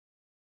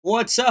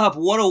What's up?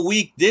 What a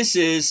week this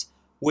is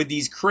with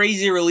these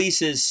crazy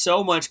releases,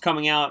 so much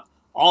coming out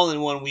all in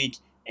one week,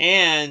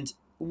 and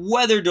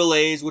weather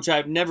delays, which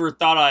I've never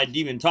thought I'd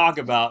even talk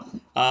about,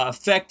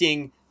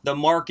 affecting the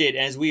market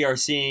as we are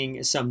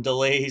seeing some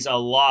delays a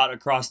lot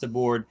across the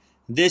board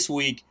this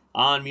week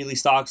on Mealy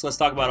Stocks. Let's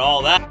talk about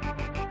all that.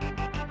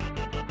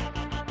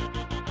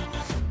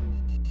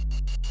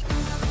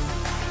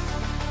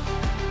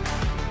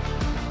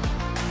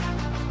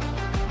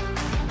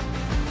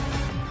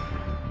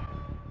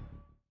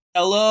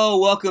 Hello,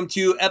 welcome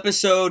to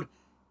episode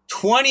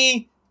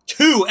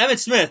 22. Emmett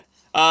Smith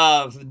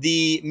of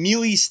the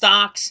Mealy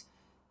Stocks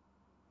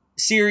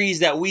series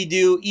that we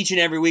do each and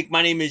every week.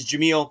 My name is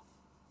Jameel.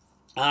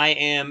 I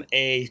am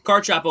a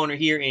card shop owner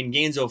here in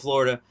Gainesville,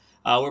 Florida.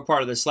 We're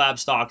part of the Slab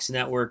Stocks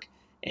Network,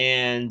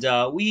 and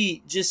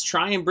we just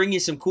try and bring you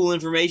some cool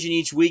information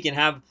each week and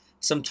have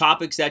some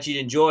topics that you'd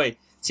enjoy.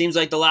 Seems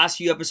like the last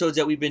few episodes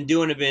that we've been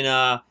doing have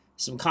been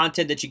some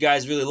content that you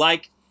guys really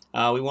like.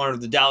 We went to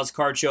the Dallas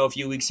Card Show a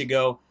few weeks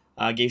ago,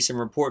 gave some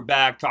report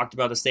back, talked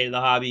about the state of the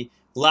hobby.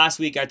 Last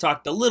week, I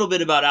talked a little bit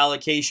about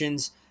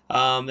allocations.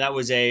 That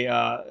was a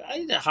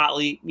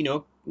hotly,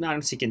 not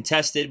going to say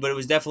contested, but it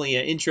was definitely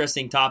an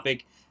interesting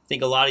topic. I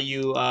think a lot of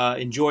you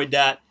enjoyed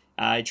that.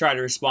 I tried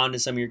to respond to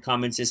some of your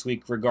comments this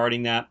week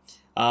regarding that.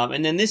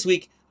 And then this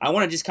week, I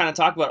want to just kind of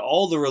talk about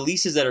all the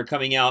releases that are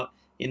coming out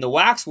in the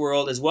wax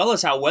world, as well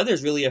as how weather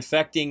is really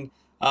affecting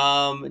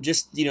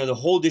the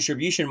whole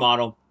distribution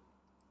model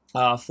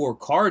for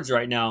cards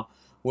right now,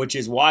 which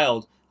is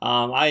wild.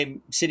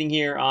 I'm sitting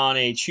here on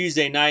a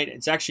Tuesday night.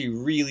 It's actually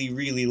really,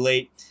 really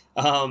late,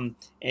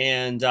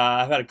 and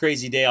I've had a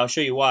crazy day. I'll show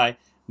you why.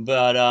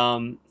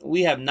 But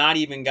we have not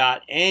even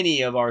got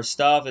any of our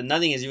stuff, and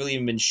nothing has really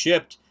even been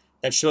shipped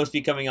that's supposed to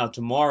be coming out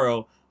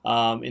tomorrow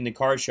in the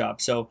card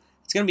shop. So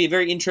it's going to be a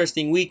very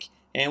interesting week,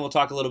 and we'll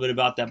talk a little bit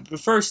about that. But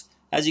first,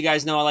 as you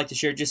guys know, I like to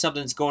share just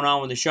something that's going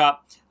on with the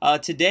shop.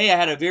 Today, I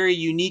had a very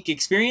unique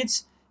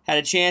experience. Had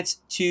a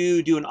chance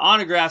to do an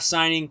autograph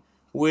signing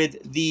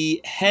with the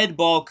head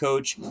ball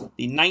coach,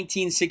 the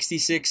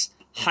 1966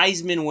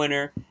 Heisman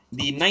winner,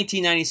 the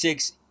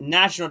 1996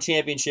 National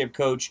Championship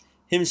coach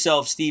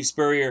himself,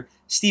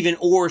 Stephen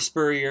Orr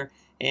Spurrier,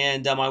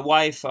 and my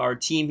wife, our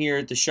team here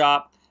at the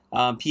shop,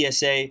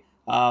 PSA.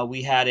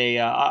 We had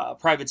a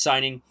private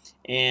signing,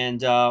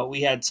 and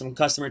we had some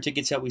customer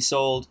tickets that we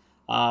sold.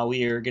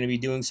 We are going to be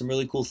doing some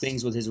really cool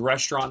things with his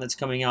restaurant that's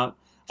coming out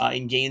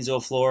in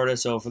Gainesville, Florida.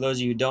 So for those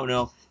of you who don't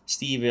know,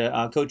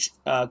 Coach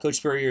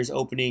Spurrier is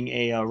opening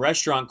a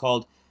restaurant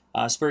called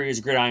Spurrier's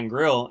Gridiron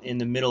Grill in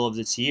the middle of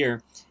this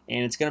year,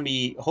 and it's going to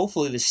be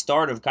hopefully the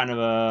start of kind of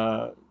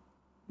a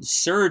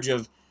surge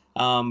of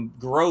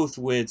growth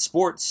with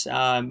sports,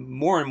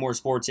 more and more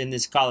sports in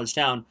this college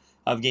town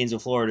of Gainesville,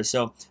 Florida.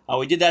 So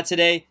we did that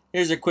today.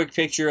 Here's a quick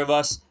picture of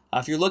us.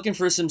 If you're looking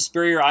for some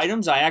Spurrier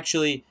items, I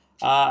actually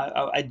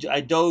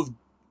I dove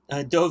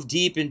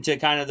deep into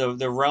kind of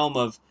the realm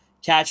of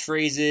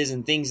catchphrases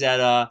and things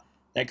that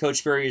Coach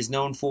Spurrier is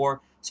known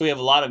for. So we have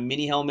a lot of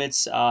mini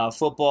helmets,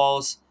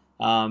 footballs,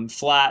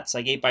 flats,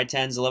 like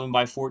 8x10s,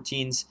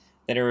 11x14s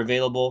that are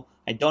available.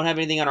 I don't have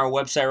anything on our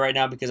website right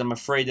now because I'm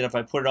afraid that if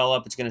I put it all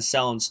up, it's going to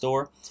sell in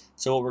store.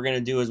 So what we're going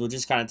to do is we'll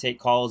just kind of take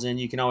calls in.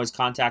 You can always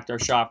contact our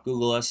shop,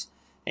 Google us,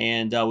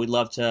 and we'd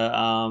love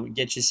to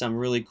get you some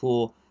really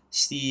cool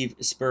Steve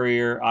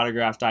Spurrier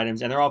autographed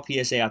items. And they're all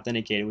PSA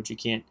authenticated, which you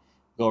can't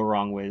go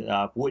wrong with.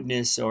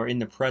 Witness or in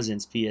the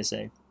presence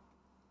PSA.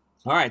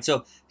 All right,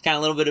 so kind of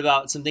a little bit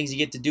about some things you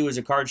get to do as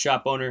a card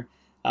shop owner.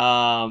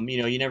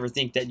 You never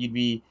think that you'd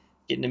be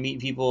getting to meet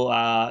people.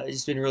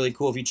 It's been really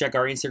cool. If you check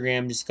our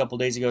Instagram, just a couple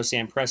days ago,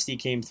 Sam Presti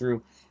came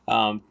through.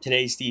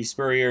 Today, Steve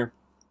Spurrier.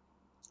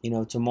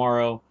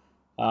 Tomorrow,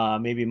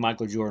 maybe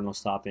Michael Jordan will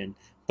stop in.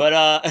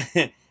 But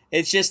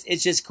it's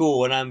just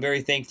cool, and I'm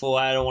very thankful.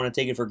 I don't want to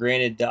take it for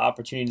granted, the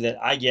opportunity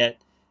that I get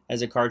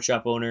as a card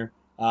shop owner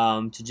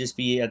to just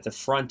be at the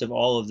front of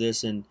all of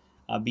this and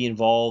be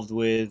involved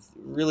with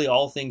really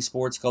all things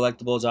sports,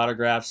 collectibles,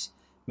 autographs,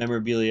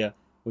 memorabilia,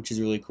 which is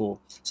really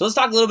cool. So let's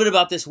talk a little bit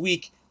about this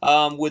week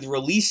with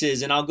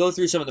releases, and I'll go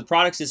through some of the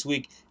products this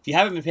week. If you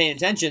haven't been paying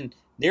attention,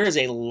 there is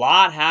a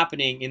lot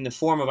happening in the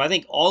form of, I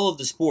think, all of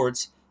the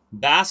sports: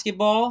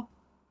 basketball,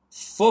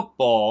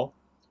 football,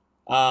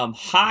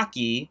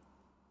 hockey,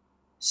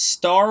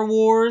 Star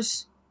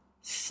Wars,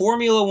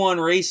 Formula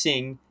One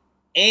racing,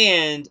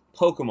 and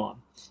Pokemon.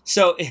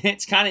 So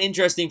it's kind of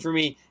interesting for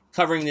me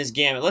covering this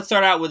gamut. Let's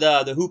start out with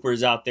the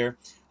Hoopers out there.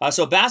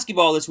 So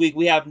basketball this week,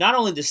 we have not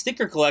only the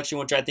sticker collection,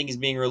 which I think is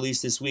being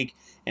released this week,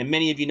 and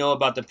many of you know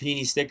about the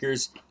Panini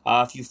stickers.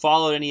 If you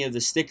followed any of the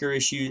sticker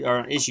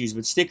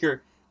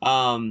sticker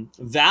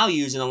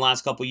values in the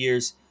last couple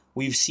years,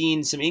 we've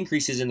seen some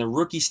increases in the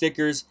rookie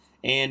stickers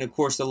and, of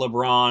course, the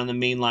LeBron and the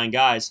mainline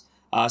guys,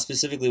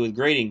 specifically with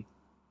grading.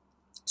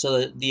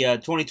 So the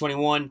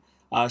 2021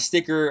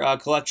 sticker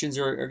collections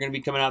are going to be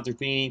coming out through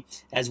Panini,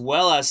 as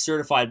well as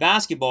certified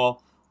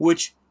basketball,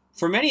 which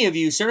for many of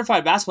you,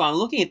 certified basketball, I'm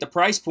looking at the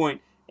price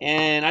point,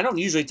 and I don't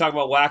usually talk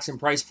about wax and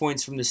price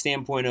points from the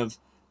standpoint of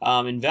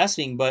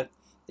investing, but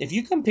if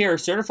you compare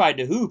certified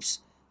to hoops,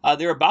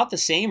 they're about the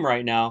same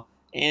right now.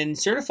 And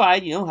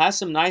certified, has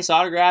some nice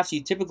autographs.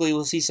 You typically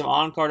will see some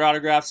on-card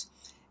autographs.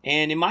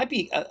 And it might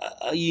be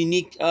a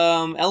unique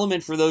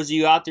element for those of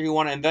you out there who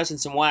want to invest in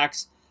some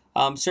wax.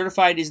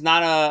 Certified is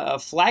not a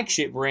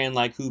flagship brand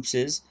like Hoops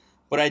is,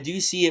 but I do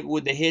see it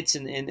with the hits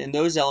and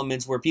those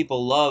elements where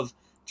people love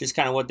just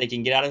kind of what they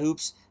can get out of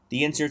Hoops.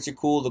 The inserts are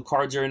cool. The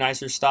cards are a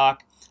nicer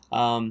stock.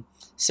 Hoops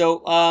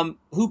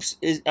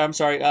is,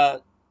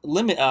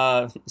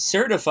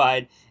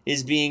 Certified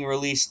is being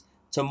released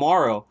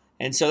tomorrow.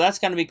 And so that's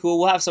going to be cool.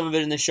 We'll have some of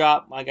it in the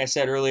shop. Like I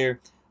said earlier,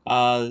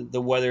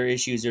 the weather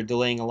issues are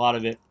delaying a lot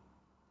of it.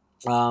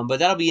 But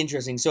that'll be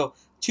interesting. So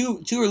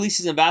two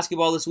releases in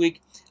basketball this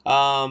week,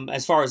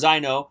 as far as I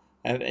know.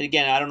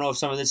 Again, I don't know if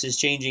some of this is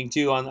changing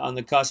too on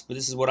the cusp, but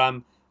this is what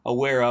I'm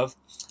aware of.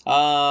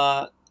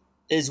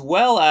 As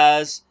well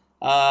as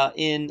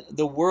in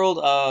the world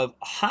of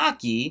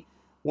hockey,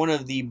 one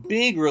of the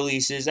big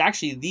releases,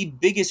 actually the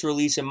biggest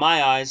release in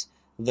my eyes,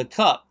 the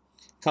Cup,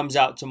 comes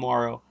out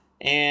tomorrow.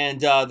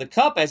 And the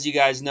Cup, as you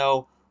guys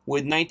know,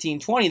 with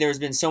 1920, there's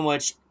been so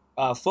much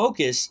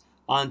focus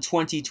on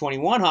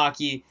 2021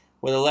 hockey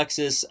with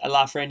Alexis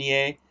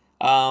Lafreniere,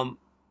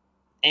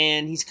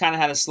 and he's kind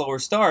of had a slower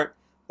start.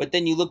 But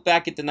then you look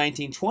back at the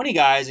 1920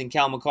 guys and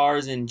Cal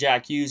McCarrs and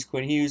Jack Hughes,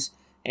 Quinn Hughes,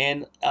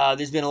 and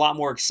there's been a lot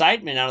more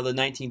excitement out of the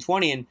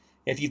 1920. And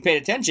if you've paid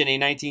attention, a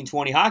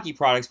 1920 hockey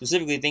product,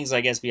 specifically things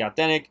like SB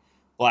Authentic,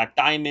 Black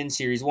Diamond,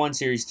 Series 1,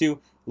 Series 2,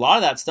 a lot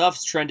of that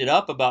stuff's trended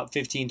up about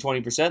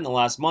 15-20% in the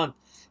last month.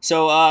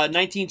 So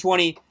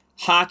 1920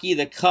 hockey,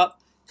 the Cup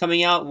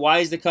coming out. Why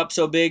is the Cup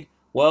so big?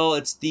 Well,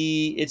 it's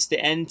the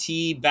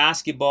NT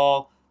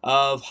basketball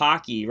of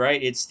hockey,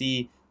 right? It's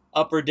the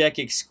Upper Deck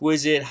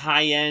exquisite,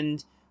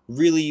 high-end,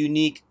 really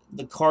unique,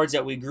 the cards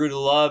that we grew to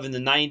love in the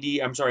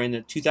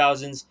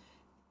 2000s,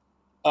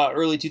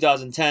 early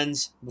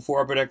 2010s,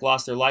 before Upper Deck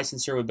lost their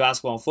licensure with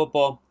basketball and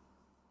football.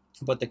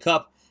 But the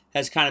Cup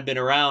has kind of been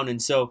around,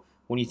 and so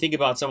when you think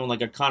about someone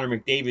like a Connor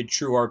McDavid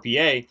True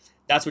RPA,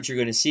 that's what you're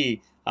going to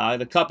see.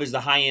 The Cup is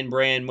the high-end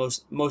brand.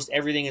 Most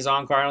everything is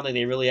on card. I don't think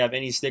they really have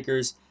any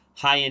stickers.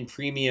 High-end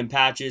premium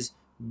patches.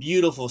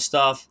 Beautiful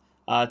stuff.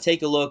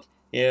 Take a look.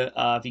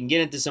 If you can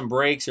get into some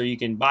breaks, or you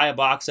can buy a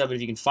box of it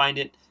if you can find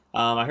it.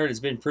 I heard it's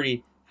been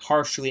pretty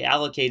harshly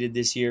allocated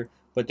this year,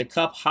 but the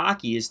Cup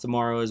hockey is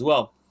tomorrow as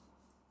well.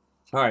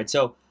 All right,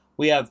 so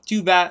we have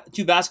two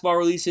basketball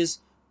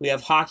releases. We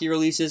have hockey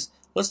releases.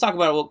 Let's talk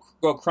about it. We'll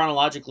go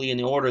chronologically in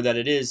the order that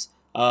it is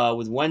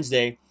with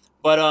Wednesday.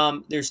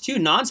 But there's two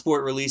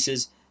non-sport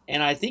releases,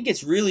 and I think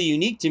it's really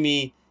unique to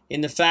me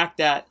in the fact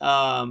that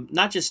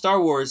not just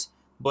Star Wars,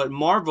 but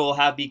Marvel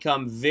have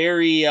become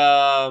very...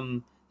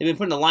 they've been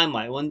put in the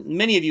limelight. Well,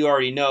 many of you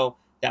already know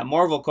that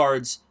Marvel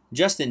cards,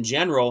 just in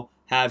general,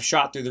 have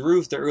shot through the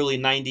roof. The early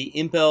 90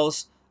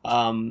 Impels,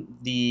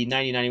 the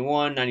 90,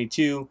 91,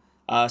 92,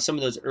 some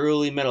of those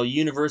early Metal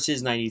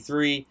Universes,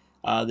 93,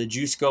 the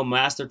Jusco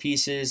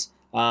Masterpieces,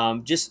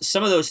 just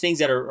some of those things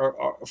that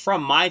are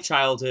from my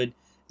childhood,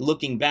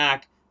 looking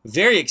back,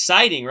 very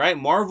exciting, right?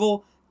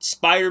 Marvel,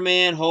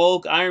 Spider-Man,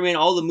 Hulk, Iron Man,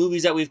 all the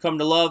movies that we've come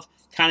to love,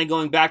 kind of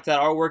going back to that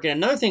artwork. And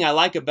another thing I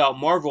like about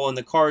Marvel and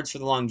the cards for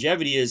the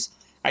longevity is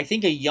I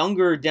think a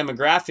younger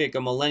demographic,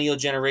 a millennial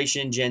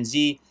generation, Gen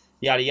Z,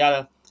 yada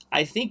yada,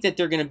 I think that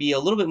they're going to be a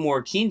little bit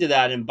more keen to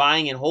that and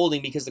buying and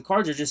holding because the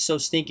cards are just so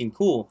stinking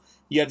cool.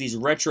 You have these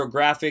retro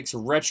graphics,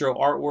 retro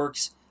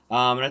artworks,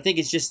 and I think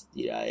it's just,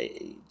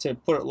 to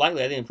put it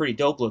lightly, I think it's pretty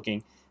dope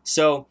looking.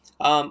 So,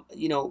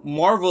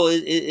 Marvel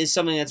is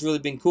something that's really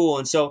been cool.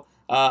 And so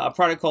a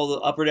product called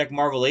the Upper Deck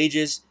Marvel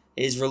Ages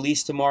is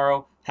released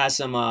tomorrow, has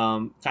some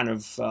kind of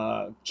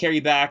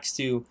carrybacks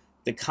to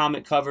the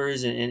comic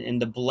covers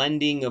and the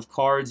blending of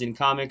cards and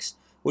comics,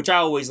 which I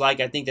always like.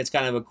 I think that's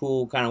kind of a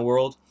cool kind of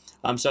world.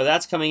 So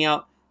that's coming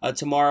out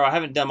tomorrow. I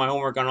haven't done my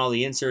homework on all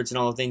the inserts and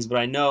all the things, but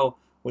I know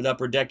with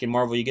Upper Deck and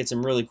Marvel, you get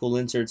some really cool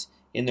inserts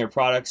in their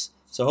products.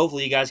 So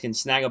hopefully you guys can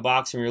snag a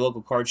box from your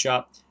local card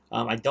shop.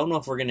 I don't know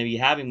if we're going to be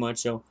having much,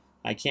 so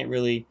I can't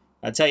really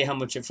tell you how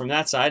much from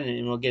that side,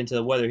 and we'll get into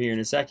the weather here in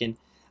a second.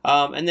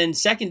 And then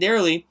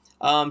secondarily,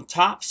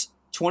 Topps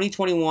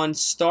 2021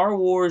 Star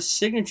Wars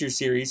Signature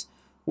Series,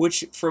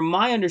 which from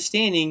my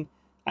understanding,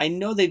 I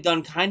know they've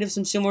done kind of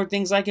some similar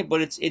things like it,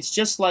 but it's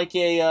just like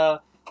a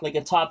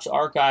Topps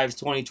Archives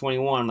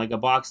 2021, like a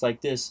box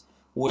like this,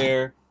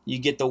 where you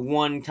get the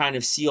one kind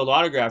of sealed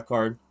autograph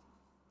card.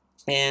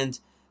 And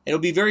it'll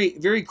be very,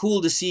 very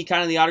cool to see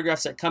kind of the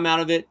autographs that come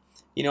out of it.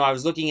 I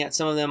was looking at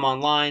some of them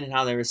online and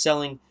how they were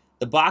selling.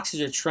 The boxes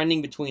are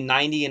trending between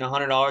 $90 and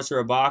 $100 for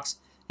a box.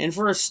 And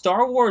for a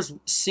Star Wars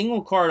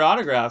single card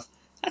autograph,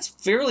 that's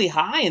fairly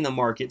high in the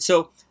market.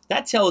 So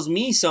that tells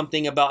me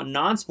something about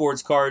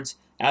non-sports cards.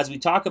 As we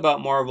talk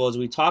about Marvel, as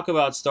we talk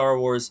about Star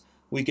Wars,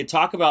 we could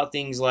talk about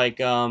things like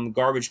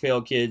Garbage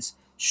Pail Kids,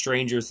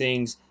 Stranger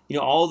Things,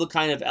 all the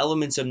kind of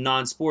elements of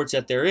non-sports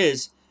that there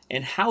is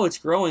and how it's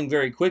growing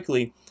very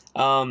quickly.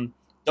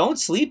 Don't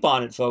sleep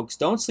on it, folks.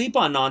 Don't sleep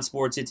on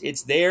non-sports.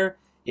 It's there.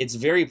 It's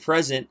very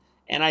present.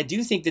 And I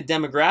do think the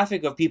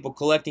demographic of people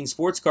collecting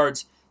sports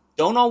cards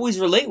don't always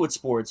relate with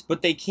sports,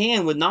 but they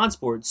can with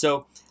non-sports.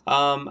 So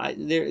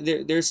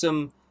there's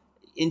some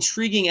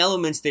intriguing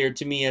elements there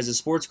to me as a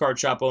sports card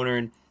shop owner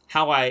and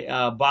how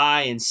I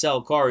buy and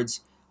sell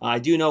cards. I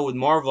do know with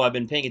Marvel, I've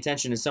been paying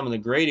attention to some of the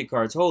graded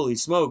cards. Holy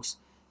smokes.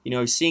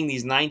 Seeing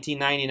these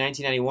 1990,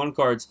 1991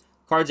 cards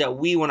that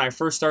we, when I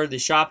first started the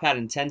shop, had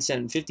in 10-cent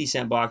and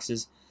 50-cent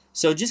boxes.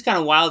 So just kind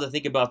of wild to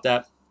think about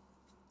that.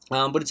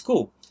 But it's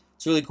cool.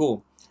 It's really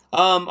cool.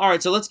 All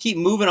right, so let's keep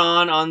moving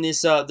on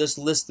this this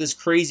list this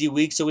crazy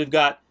week. So we've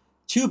got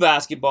 2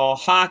 basketball,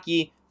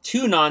 hockey,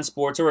 2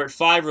 non-sports. So we're at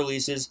 5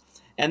 releases.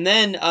 And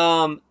then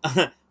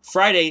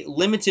Friday,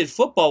 limited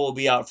football will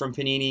be out from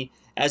Panini,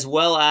 as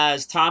well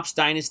as Topps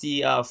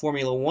Dynasty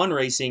Formula One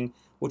Racing,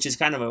 which is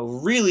kind of a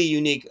really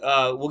unique.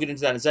 We'll get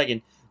into that in a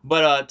second.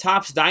 But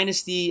Topps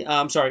Dynasty,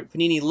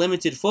 Panini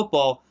Limited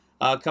Football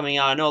coming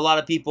out. I know a lot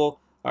of people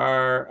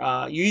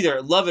are you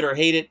either love it or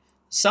hate it.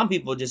 Some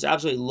people just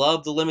absolutely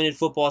love the limited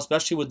football,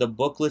 especially with the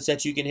booklets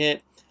that you can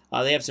hit.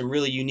 They have some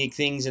really unique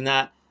things in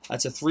that.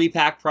 It's a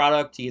 3-pack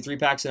product. You get 3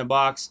 packs in a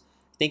box.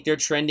 I think they're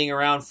trending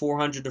around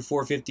 400 to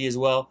 450 as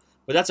well.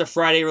 But that's a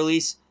Friday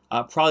release.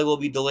 Probably will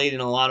be delayed in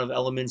a lot of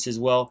elements as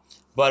well.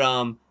 But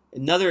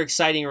another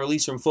exciting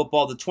release from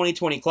football, the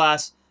 2020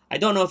 class. I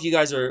don't know if you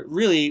guys are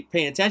really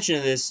paying attention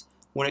to this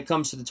when it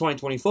comes to the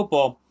 2020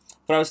 football.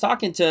 But I was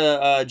talking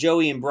to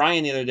Joey and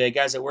Brian the other day,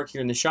 guys that work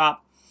here in the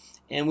shop.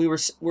 And we were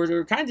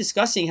kind of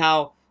discussing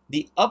how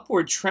the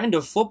upward trend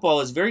of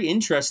football is very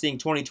interesting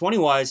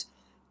 2020-wise.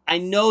 I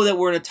know that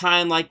we're in a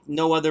time like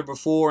no other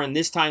before, and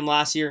this time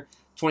last year,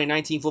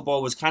 2019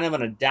 football was kind of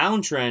on a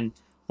downtrend.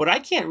 But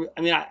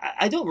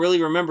I don't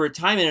really remember a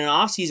time in an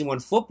offseason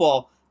when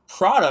football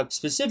product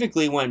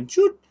specifically when,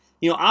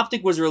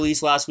 Optic was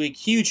released last week,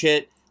 huge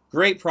hit,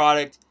 great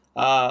product.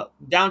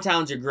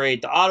 Downtowns are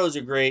great, the autos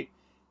are great.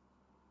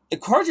 The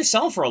cards are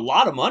selling for a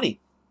lot of money.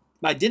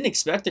 I didn't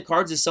expect the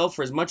cards to sell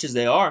for as much as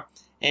they are.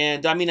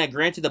 And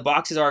granted the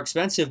boxes are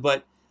expensive,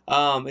 but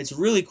it's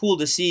really cool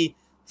to see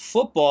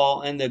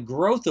football and the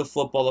growth of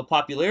football, the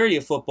popularity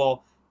of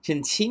football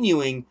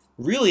continuing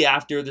really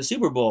after the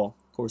Super Bowl.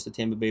 Of course, the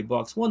Tampa Bay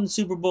Bucks won the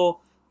Super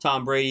Bowl.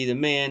 Tom Brady, the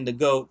man, the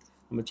GOAT.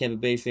 I'm a Tampa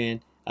Bay fan.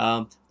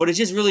 But it's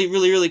just really,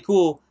 really, really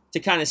cool to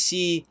kind of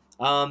see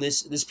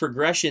this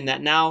progression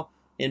that now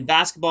in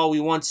basketball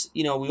we've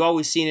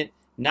always seen it.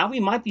 Now we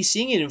might be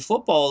seeing it in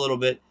football a little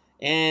bit.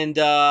 And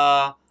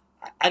I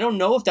don't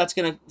know if that's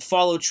going to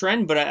follow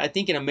trend, but I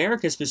think in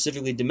America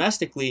specifically,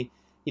 domestically,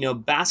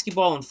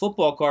 basketball and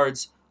football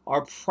cards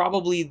are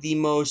probably the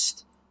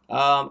most,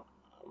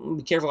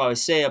 be careful how I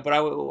say it, but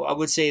I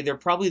would say they're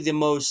probably the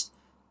most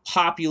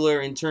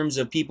popular in terms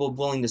of people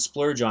willing to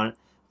splurge on it.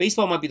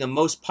 Baseball might be the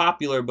most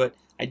popular, but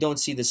I don't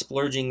see the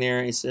splurging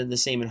there. It's the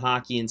same in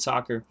hockey and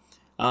soccer.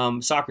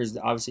 Soccer is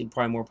obviously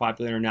probably more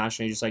popular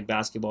internationally, just like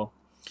basketball.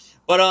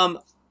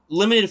 But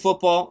limited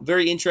football,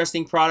 very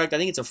interesting product. I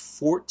think it's a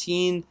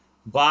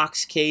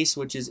 14-box case,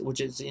 which is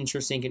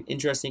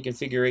interesting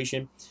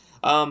configuration.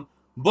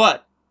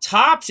 But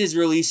Topps is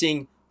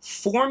releasing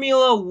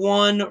Formula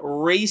One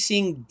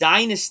Racing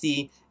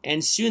Dynasty,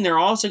 and soon they're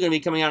also going to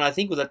be coming out, I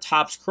think, with a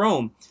Topps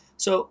Chrome.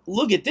 So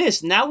look at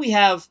this. Now we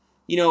have,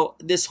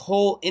 this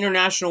whole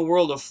international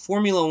world of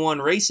Formula One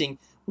racing.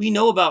 We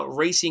know about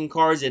racing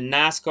cars and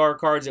NASCAR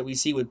cards that we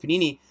see with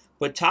Panini,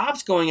 but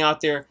Topps going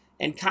out there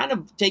and kind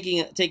of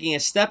taking a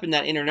step in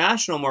that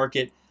international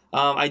market.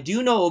 I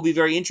do know it will be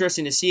very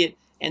interesting to see it.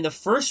 And the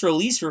first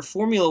release for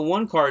Formula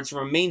One cards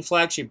from a main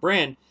flagship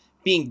brand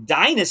being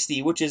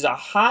Dynasty, which is a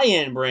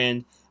high-end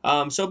brand.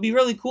 So it'd be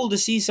really cool to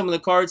see some of the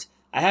cards.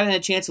 I haven't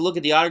had a chance to look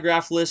at the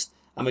autograph list.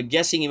 I'm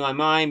guessing in my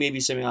mind maybe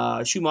some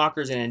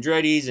Schumachers and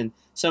Andretti's and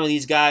some of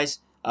these guys.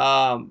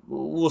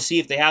 We'll see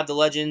if they have the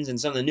legends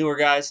and some of the newer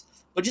guys.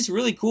 But just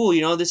really cool.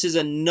 This is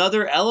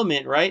another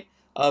element, right,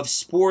 of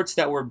sports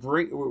that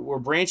we're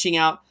branching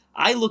out.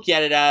 I look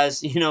at it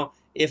as,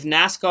 if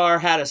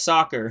NASCAR had a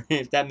soccer,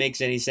 if that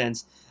makes any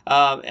sense.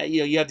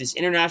 You have this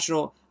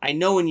international, I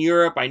know in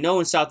Europe, I know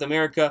in South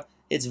America,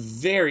 it's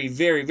very,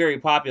 very, very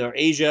popular.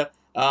 Asia.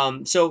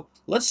 So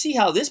let's see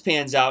how this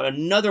pans out.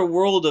 Another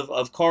world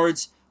of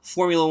cards,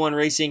 Formula One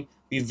racing.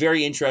 Be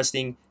very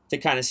interesting to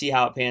kind of see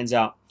how it pans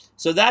out.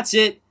 So that's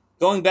it.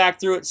 Going back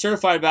through it,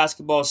 certified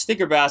basketball,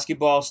 sticker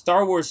basketball,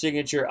 Star Wars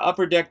signature,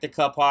 Upper Deck the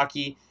Cup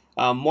hockey,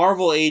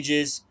 Marvel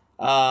Ages,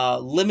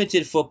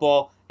 limited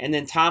football, and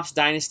then Topps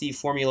Dynasty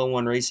Formula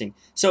One racing.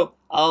 So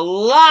a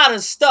lot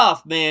of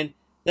stuff, man.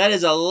 That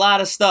is a lot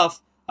of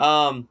stuff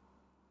coming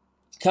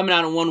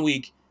out in 1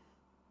 week.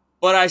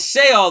 But I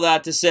say all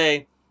that to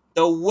say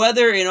the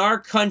weather in our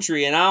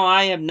country, and now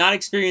I have not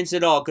experienced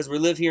it all because we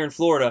live here in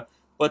Florida,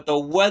 but the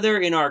weather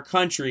in our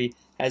country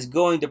is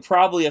going to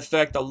probably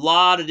affect a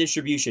lot of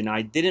distribution.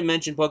 I didn't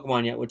mention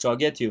Pokemon yet, which I'll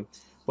get to,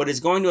 but it's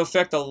going to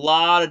affect a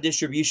lot of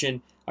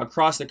distribution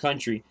across the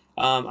country.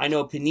 I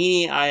know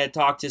Panini, I had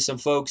talked to some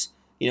folks,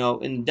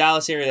 in the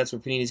Dallas area, that's where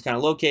Panini is kind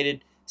of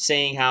located,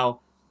 saying how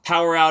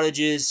power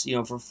outages,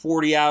 for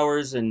 40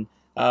 hours and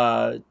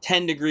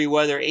 10-degree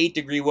weather,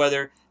 8-degree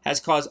weather has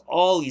caused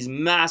all these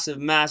massive,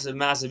 massive,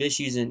 massive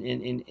issues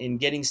in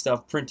getting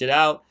stuff printed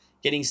out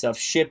getting stuff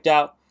shipped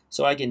out.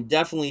 So I can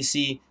definitely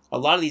see a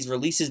lot of these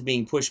releases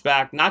being pushed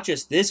back, not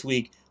just this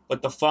week,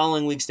 but the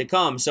following weeks to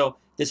come. So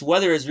this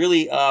weather has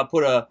really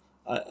put a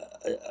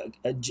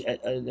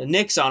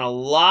nix on a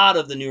lot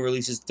of the new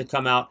releases to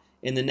come out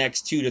in the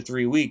next 2 to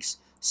 3 weeks.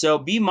 So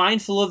be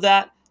mindful of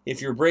that.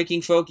 If you're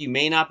braking folk, you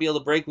may not be able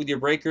to brake with your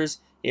breakers.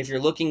 If you're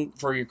looking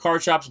for your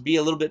card shops, be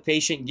a little bit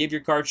patient. Give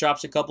your card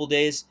shops a couple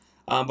days.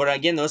 But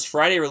again, those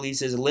Friday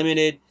releases,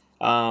 limited,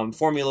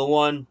 Formula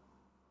One,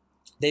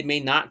 they may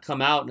not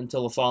come out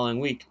until the following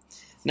week.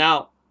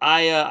 Now,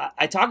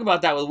 I talk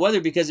about that with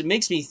weather because it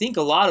makes me think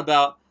a lot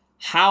about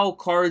how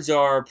cards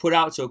are put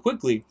out so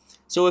quickly.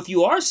 So if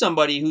you are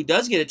somebody who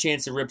does get a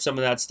chance to rip some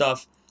of that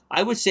stuff,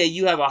 I would say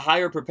you have a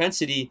higher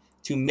propensity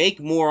to make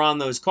more on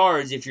those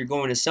cards if you're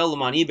going to sell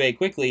them on eBay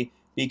quickly,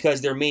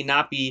 because there may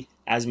not be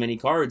as many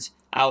cards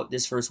out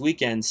this first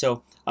weekend.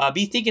 So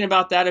be thinking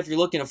about that if you're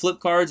looking to flip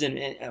cards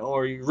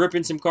or you're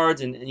ripping some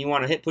cards and you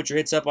want to put your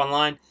hits up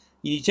online.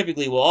 You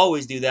typically will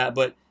always do that,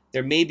 but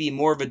there may be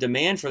more of a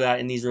demand for that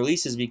in these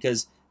releases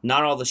because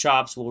not all the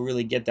shops will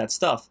really get that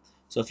stuff.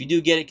 So if you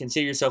do get it,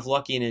 consider yourself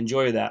lucky and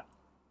enjoy that.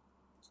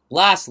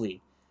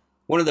 Lastly,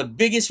 one of the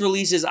biggest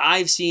releases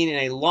I've seen in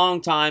a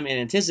long time in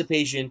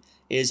anticipation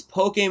is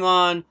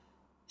Pokemon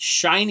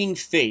Shining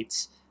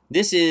Fates.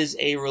 This is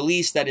a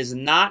release that is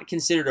not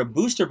considered a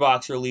booster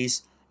box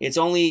release. It's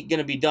only going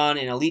to be done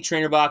in Elite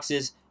Trainer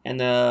boxes and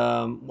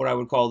the what I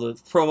would call the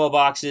promo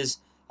boxes.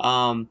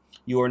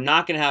 You are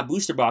not going to have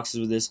booster boxes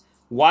with this.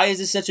 Why is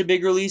this such a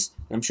big release?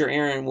 I'm sure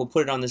Aaron will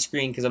put it on the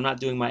screen because I'm not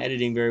doing my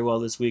editing very well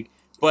this week.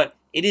 But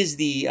it is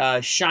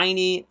the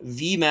Shiny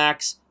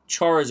VMAX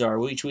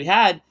Charizard, which we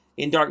had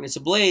in Darkness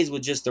Ablaze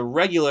with just the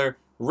regular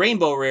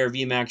Rainbow Rare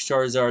VMAX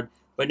Charizard.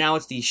 But now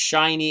it's the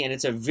Shiny, and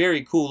it's a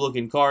very cool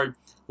looking card.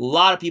 A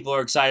lot of people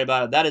are excited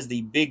about it. That is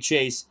the big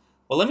chase.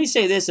 But let me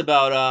say this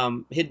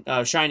about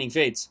Shining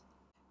Fates.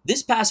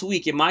 This past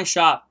week in my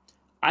shop,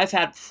 I've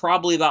had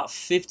probably about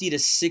 50 to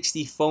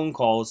 60 phone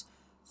calls.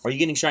 Are you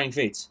getting Shining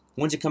Fates?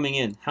 When's it coming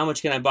in? How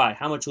much can I buy?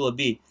 How much will it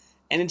be?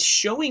 And it's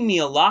showing me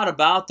a lot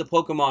about the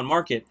Pokemon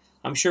market.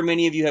 I'm sure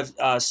many of you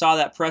have saw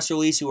that press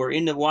release who are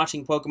into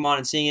watching Pokemon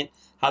and seeing it,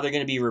 how they're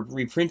going to be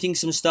reprinting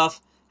some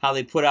stuff, how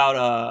they put out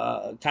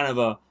a kind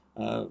of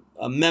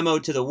a memo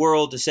to the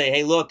world to say,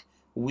 hey, look,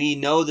 we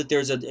know that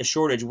there's a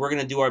shortage. We're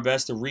going to do our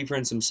best to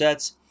reprint some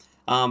sets.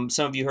 Some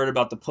of you heard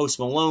about the Post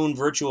Malone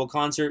virtual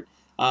concert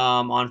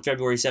on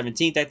February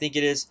 17th, I think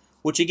it is,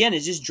 which again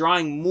is just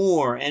drawing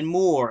more and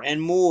more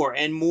and more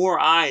and more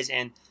eyes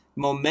and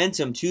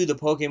momentum to the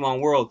Pokemon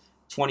world.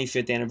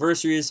 25th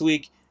anniversary this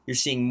week. You're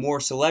seeing more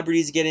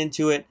celebrities get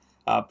into it.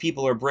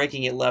 People are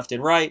breaking it left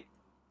and right.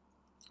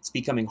 It's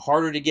becoming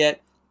harder to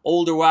get.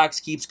 Older wax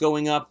keeps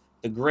going up.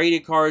 The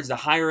graded cards, the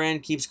higher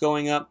end keeps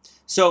going up.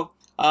 So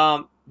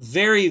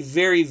very,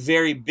 very,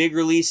 very big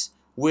release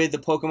with the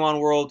Pokemon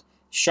world.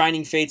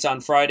 Shining Fates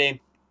on Friday.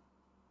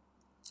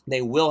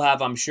 They will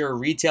have, I'm sure,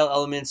 retail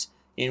elements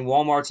in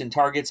Walmarts and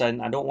Targets. I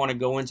don't want to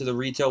go into the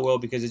retail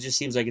world because it just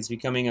seems like it's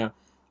becoming a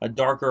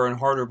darker and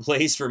harder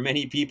place for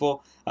many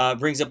people. It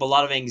brings up a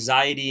lot of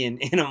anxiety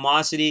and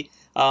animosity.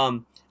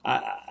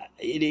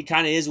 It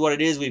kind of is what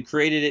it is. We've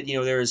created it. You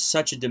know, there is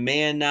such a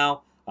demand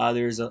now.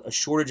 There's a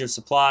shortage of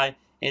supply.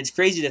 And it's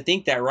crazy to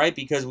think that, right?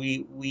 Because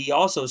we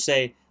also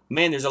say,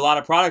 man, there's a lot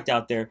of product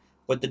out there,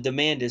 but the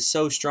demand is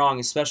so strong,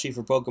 especially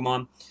for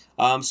Pokemon.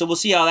 So we'll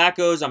see how that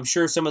goes. I'm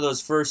sure some of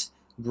those first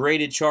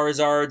graded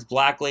Charizards,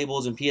 Black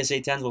Labels, and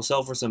PSA 10s will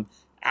sell for some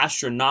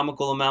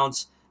astronomical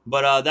amounts.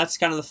 But that's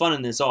kind of the fun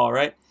in this all,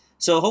 right?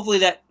 So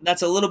hopefully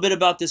that's a little bit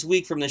about this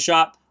week from the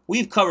shop.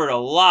 We've covered a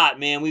lot,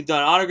 man. We've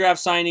done autograph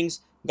signings,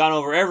 gone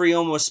over every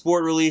almost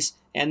sport release,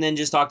 and then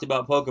just talked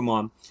about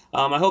Pokemon.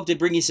 I hope to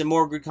bring you some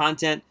more good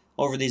content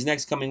over these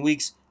next coming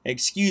weeks.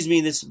 Excuse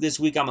me, this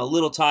week I'm a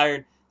little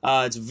tired.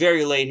 It's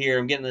very late here.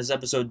 I'm getting this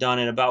episode done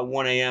at about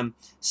 1 a.m.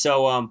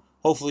 So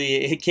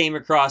hopefully it came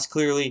across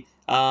clearly.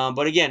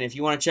 But again, if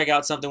you want to check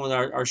out something with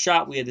our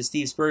shop, we had the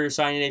Steve Spurrier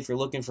sign today. If you're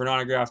looking for an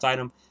autographed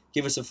item,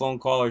 give us a phone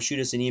call or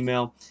shoot us an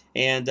email,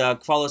 and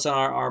follow us on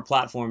our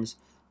platforms.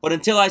 But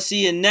until I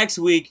see you next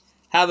week,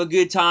 have a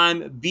good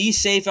time. Be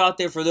safe out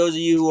there for those of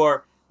you who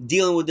are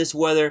dealing with this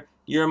weather.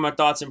 You're in my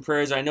thoughts and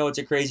prayers. I know it's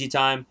a crazy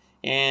time.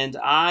 And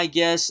I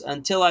guess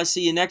until I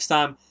see you next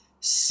time,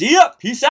 see ya. Peace out.